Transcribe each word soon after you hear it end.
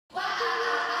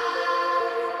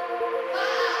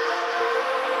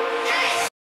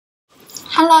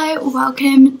Hello,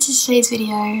 welcome to today's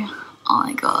video. Oh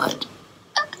my god.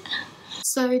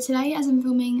 So today, as I'm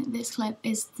filming this clip,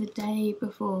 is the day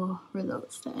before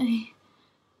results day.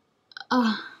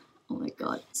 Oh my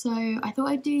god. So I thought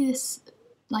I'd do this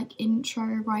like intro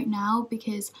right now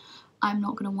because I'm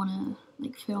not gonna wanna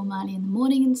like film early in the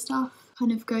morning and stuff.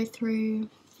 Kind of go through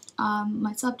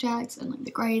my subjects and like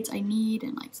the grades I need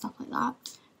and like stuff like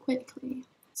that quickly.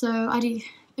 So I do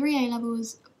 3 A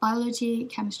levels, biology,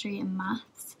 chemistry and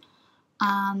maths,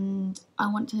 and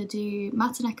I want to do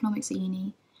maths and economics at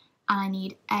uni, and I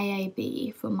need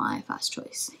AAB for my first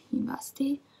choice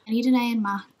university. I need an A in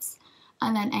maths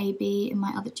and then AB in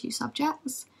my other 2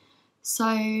 subjects. So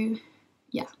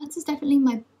yeah, maths is definitely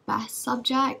my best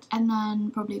subject, and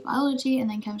then probably biology, and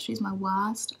then chemistry is my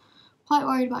worst. Quite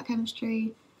worried about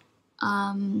chemistry.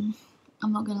 I'm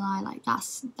not gonna lie, like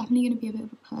that's definitely gonna be a bit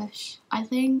of a push, I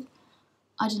think.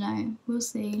 I don't know, we'll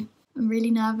see. I'm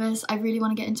really nervous. I really want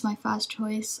to get into my first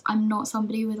choice. I'm not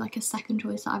somebody with like a second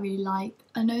choice that I really like.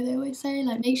 I know they always say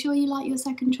like make sure you like your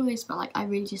second choice, but like I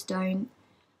really just don't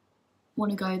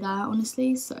want to go there,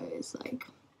 honestly. So it's like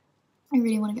I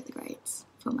really want to get the grades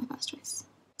for my first choice.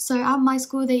 So at my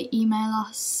school they email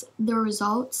us the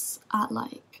results at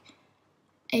like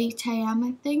 8 AM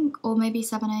I think, or maybe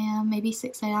 7 AM, maybe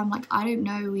 6 AM. Like I don't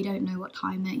know, we don't know what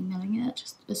time they're emailing it,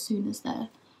 just as soon as they're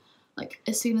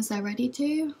ready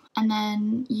to. And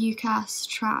then UCAS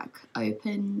track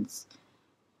opens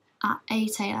at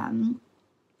 8 AM,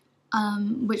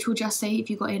 which will just say if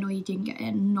you got in or you didn't get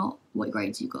in, not what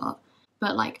grades you got.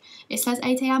 But like it says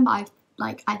 8 AM, but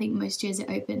I think most years it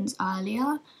opens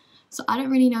earlier. So I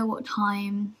don't really know what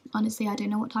time, honestly, I don't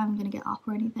know what time I'm gonna get up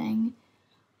or anything.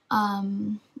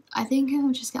 I think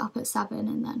I'll just get up at 7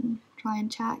 and then try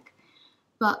and check.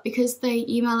 But because they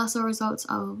email us our results,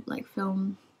 I'll like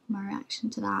film my reaction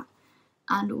to that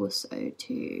and also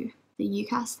to the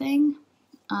UCAS thing.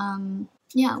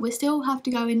 Yeah, we still have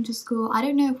to go into school. I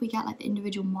don't know if we get like the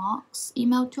individual marks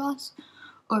emailed to us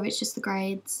or if it's just the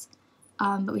grades,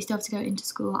 but we still have to go into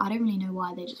school. I don't really know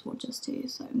why, they just want us to,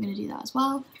 so I'm gonna do that as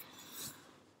well.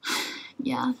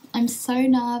 Yeah, I'm so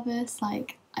nervous,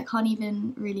 like I can't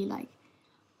even really like,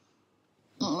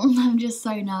 I'm just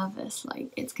so nervous,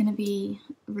 like it's gonna be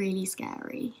really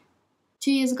scary.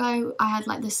 2 years ago, I had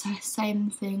like the same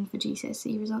thing for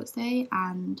GCSE results day,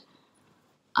 and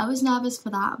I was nervous for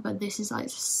that, but this is like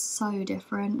so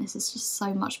different. This is just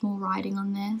so much more riding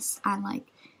on this. And like,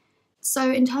 so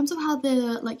in terms of how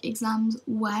the like exams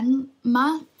went,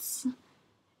 maths,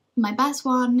 my best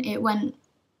one,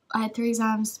 I had 3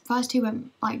 exams, first 2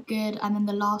 went like good, and then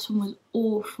the last one was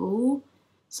awful.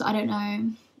 So I don't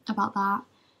know about that.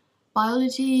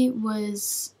 Biology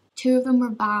was, 2 of them were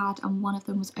bad and 1 of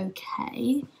them was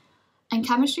okay. And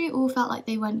chemistry all felt like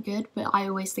they went good, but I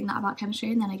always think that about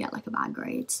chemistry and then I get like a bad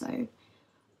grade. So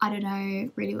I don't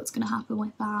know really what's gonna happen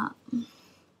with that.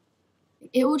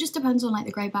 It all just depends on like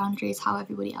the grade boundaries, how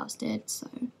everybody else did. So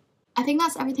I think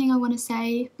that's everything I want to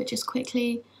say, but just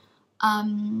quickly,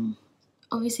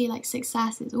 obviously like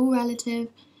success is all relative.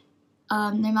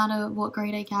 No matter what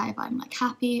grade I get, if I'm like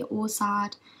happy or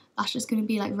sad, that's just going to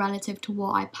be like relative to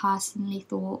what I personally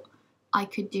thought I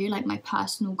could do, like my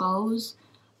personal goals.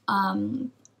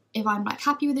 If I'm like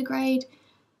happy with a grade,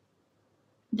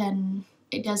 then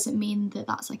it doesn't mean that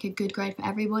that's like a good grade for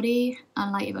everybody,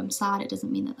 and like if I'm sad, it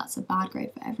doesn't mean that that's a bad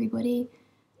grade for everybody.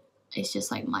 It's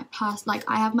just like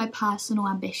I have my personal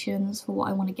ambitions for what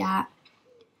I want to get,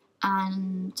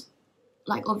 and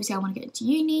like obviously I want to get into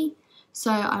uni,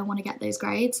 so I want to get those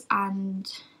grades.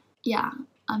 And yeah,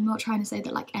 I'm not trying to say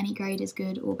that like any grade is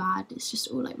good or bad, it's just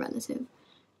all like relative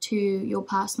to your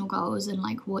personal goals and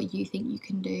like what you think you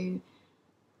can do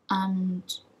and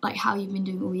like how you've been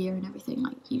doing all year and everything.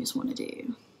 Like you just want to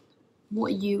do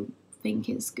what you think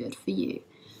is good for you.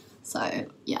 So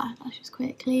yeah, that's just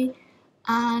quickly.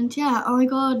 And yeah, oh my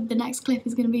god, the next clip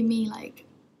is gonna be me like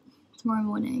tomorrow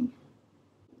morning.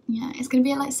 Yeah, it's gonna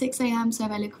be at like 6 AM, so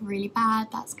if I look really bad,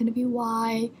 that's gonna be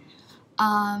why.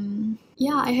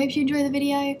 Yeah, I hope you enjoy the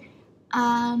video,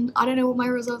 and I don't know what my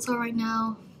results are right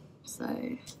now,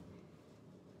 so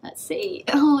let's see.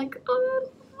 Oh my god.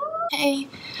 Hey,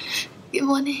 good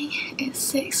morning. It's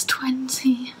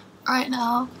 6:20 right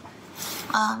now.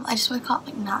 I just woke up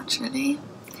like naturally,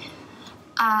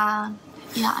 and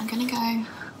yeah, I'm gonna go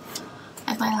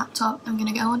at my laptop. I'm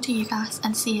gonna go onto UCAS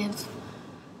and see if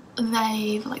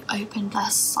they've like opened their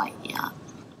site yet.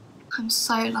 I'm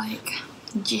so like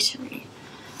jittery.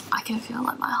 I can feel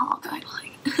like my heart going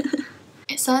like.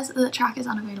 It says that the track is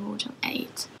unavailable till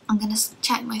 8. I'm gonna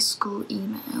check my school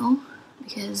email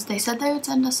because they said they would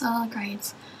send us our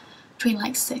grades between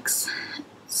like 6,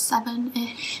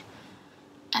 7-ish.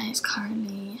 and it's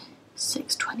currently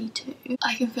 6:22.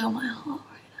 I can feel my heart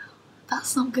right now.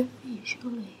 That's not good for you,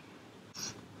 surely.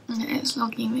 Okay, it's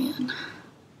logging me in.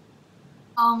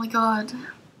 Oh my god,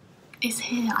 it's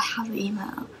here. I have the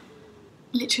email.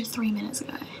 Literally 3 minutes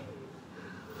ago.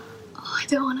 Oh, I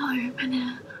don't want to open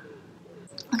it.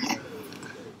 Okay.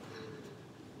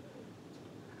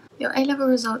 Your A-level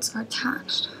results are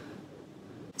attached.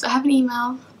 So I have an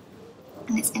email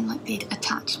and it's in like the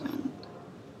attachment.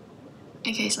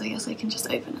 Okay, so I guess I can just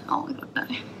open it. Oh my god, no.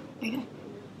 Okay.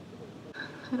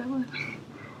 I don't want to.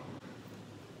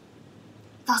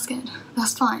 That's good.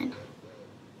 That's fine.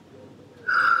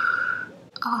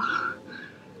 Oh.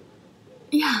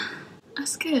 Yeah.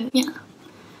 That's good. Yeah.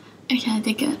 Okay, I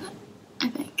did good. I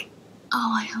think. Oh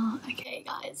my god. Okay,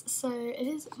 guys. So it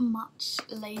is much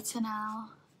later now.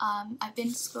 I've been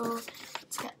to school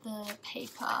to get the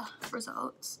paper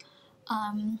results.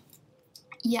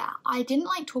 Yeah, I didn't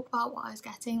like talk about what I was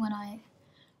getting when I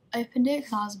opened it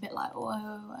because I was a bit like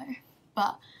whoa.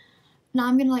 But now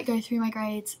I'm gonna like go through my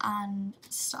grades and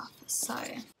stuff. So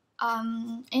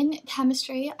in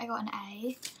chemistry I got an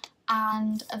A,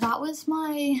 and that was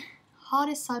my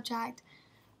hardest subject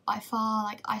by far.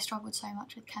 Like, I struggled so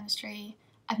much with chemistry.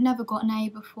 I've never got an A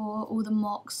before. All the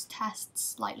mocks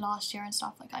tests like last year and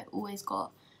stuff, like I always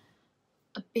got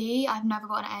a B. I've never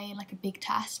got an A in like a big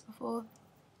test before,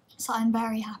 so I'm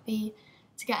very happy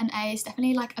to get an A. It's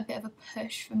definitely like a bit of a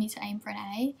push for me to aim for an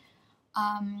A.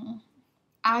 And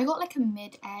I got like a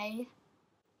mid A.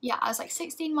 Yeah, I was like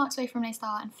 16 marks away from an A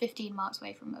star and 15 marks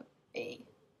away from a B.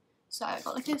 So I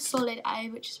got like a solid A,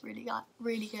 which is really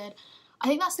good. I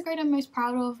think that's the grade I'm most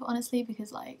proud of, honestly,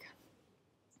 because like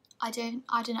I don't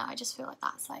know, I just feel like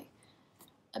that's like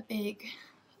a big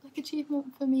like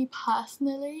achievement for me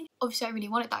personally. Obviously I really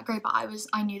wanted that grade, but I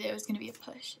knew that it was going to be a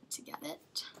push to get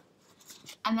it.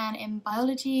 And then in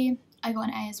biology I got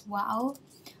an A as well.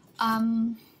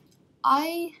 I'm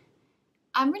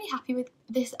really happy with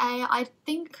this A. I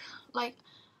think like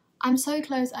I'm so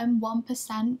close. I'm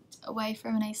 1% away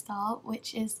from an A star,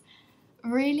 which is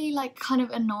really like kind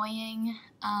of annoying.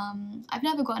 I've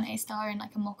never got an A star in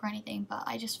like a mock or anything, but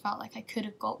I just felt like I could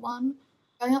have got one.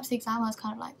 Going up to the exam I was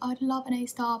kind of like, oh, I'd love an A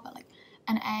star, but like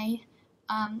an A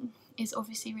is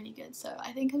obviously really good. So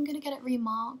I think I'm gonna get it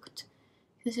remarked.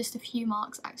 There's just a few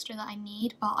marks extra that I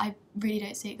need, but I really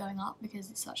don't see it going up because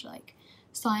it's such a like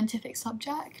scientific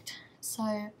subject. So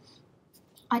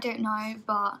I don't know,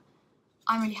 but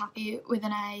I'm really happy with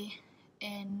an A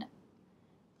in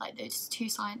like those two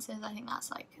sciences. I think that's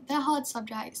like, they're hard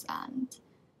subjects, and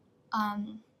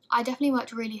I definitely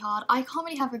worked really hard. I can't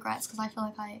really have regrets because I feel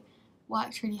like I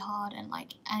worked really hard, and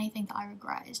like anything that I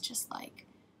regret is just like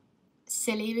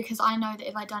silly, because I know that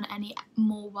if I'd done any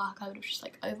more work I would have just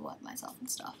like overworked myself and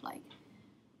stuff. Like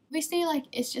obviously like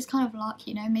it's just kind of luck,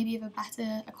 you know, maybe if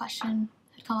a question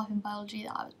had come up in biology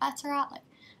that I was better at, like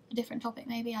a different topic,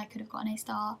 maybe I could have got an A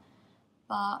star,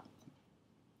 but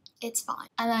it's fine.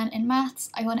 And then in maths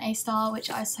I got an A star, which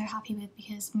I was so happy with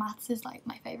because maths is like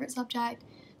my favourite subject,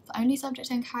 the only subject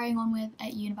I'm carrying on with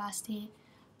at university,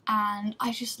 and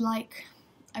I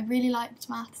really liked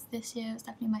maths this year. It was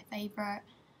definitely my favourite.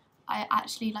 I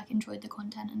actually like enjoyed the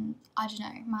content, and I don't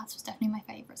know, maths was definitely my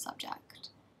favourite subject.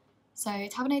 So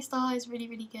to have an A star is really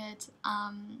good.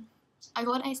 I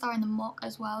got an A star in the mock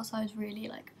as well, so I was really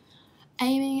like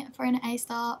aiming for an A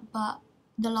star, but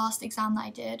the last exam that I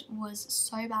did was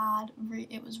so bad.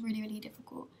 It was really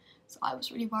difficult, so I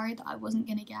was really worried that I wasn't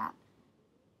gonna get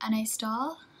an A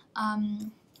star,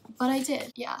 but I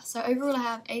did. Yeah, so overall I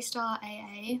have A star,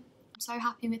 AA. I'm so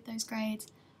happy with those grades.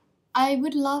 I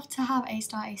would love to have A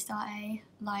star, A star, A.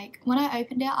 Like when I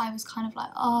opened it I was kind of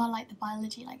like, oh, like the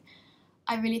biology, like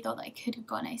I really thought that I could have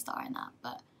got an A star in that,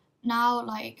 but now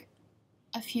like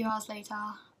a few hours later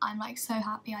I'm like so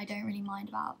happy. I don't really mind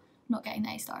about not getting the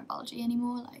A star in biology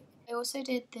anymore. Like I also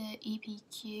did the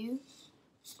EPQ,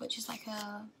 which is like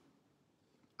a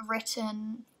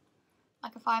written,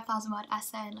 like a 5,000 word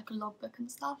essay and like a logbook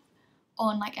and stuff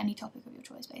on like any topic of your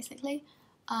choice basically.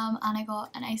 And I got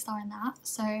an A star in that,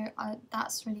 so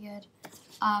that's really good.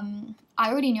 I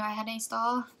already knew I had an A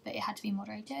star, but it had to be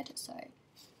moderated, so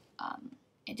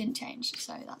it didn't change,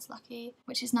 so that's lucky,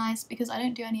 which is nice because I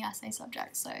don't do any essay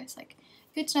subjects, so it's like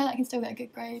good to know that I can still get a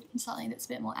good grade in something that's a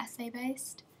bit more essay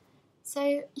based.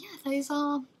 So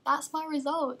yeah, that's my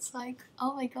results. Like,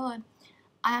 oh my god,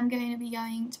 I am going to be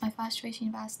going to my first choice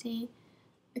university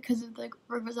because of the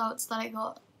results that I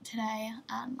got today,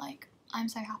 and like I'm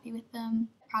so happy with them.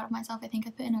 Proud of myself. I think I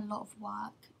put in a lot of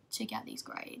work to get these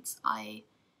grades. I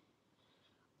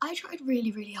tried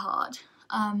really hard.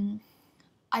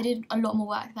 I did a lot more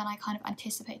work than I kind of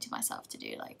anticipated myself to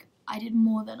do. Like I did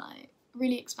more than I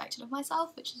really expected of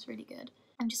myself, which is really good.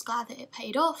 I'm just glad that it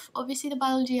paid off. Obviously the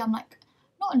biology I'm like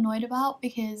not annoyed about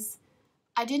because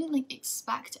I didn't like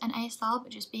expect an A star,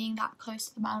 but just being that close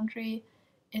to the boundary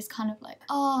is kind of like,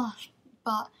 oh,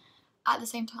 but at the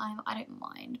same time I don't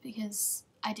mind because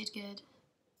I did good.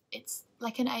 It's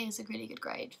like an A is a really good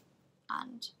grade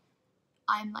and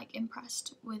I'm like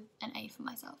impressed with an A for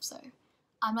myself, so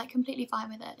I'm like completely fine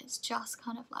with it. It's just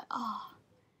kind of like, oh,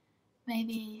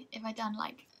 maybe if I'd done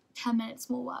like 10 minutes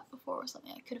more work before or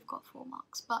something, I could have got 4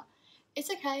 marks, but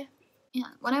it's okay.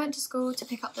 Yeah, when I went to school to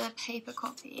pick up the paper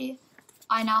copy,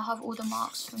 I now have all the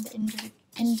marks from the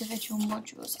individual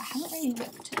modules. I haven't really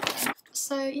looked at it.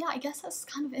 So yeah, I guess that's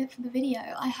kind of it for the video.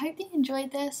 I hope you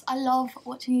enjoyed this. I love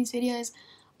watching these videos.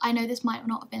 I know this might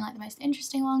not have been like the most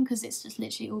interesting one because it's just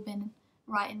literally all been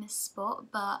right in this spot,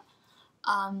 but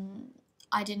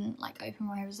I didn't like open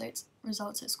my results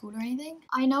at school or anything.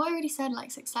 I know I already said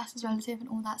like success is relative and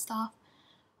all that stuff,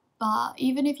 but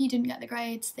even if you didn't get the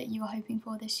grades that you were hoping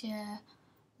for this year,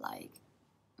 like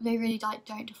they really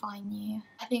don't define you.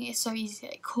 I think it's so easy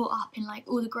to get caught up in like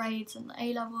all the grades and the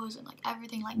A levels and like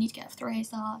everything, like need to get a 3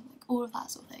 star, like all of that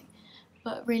sort of thing.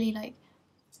 But really like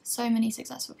so many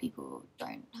successful people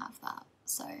don't have that.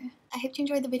 So I hope you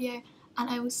enjoyed the video and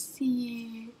I will see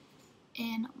you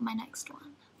in my next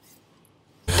one.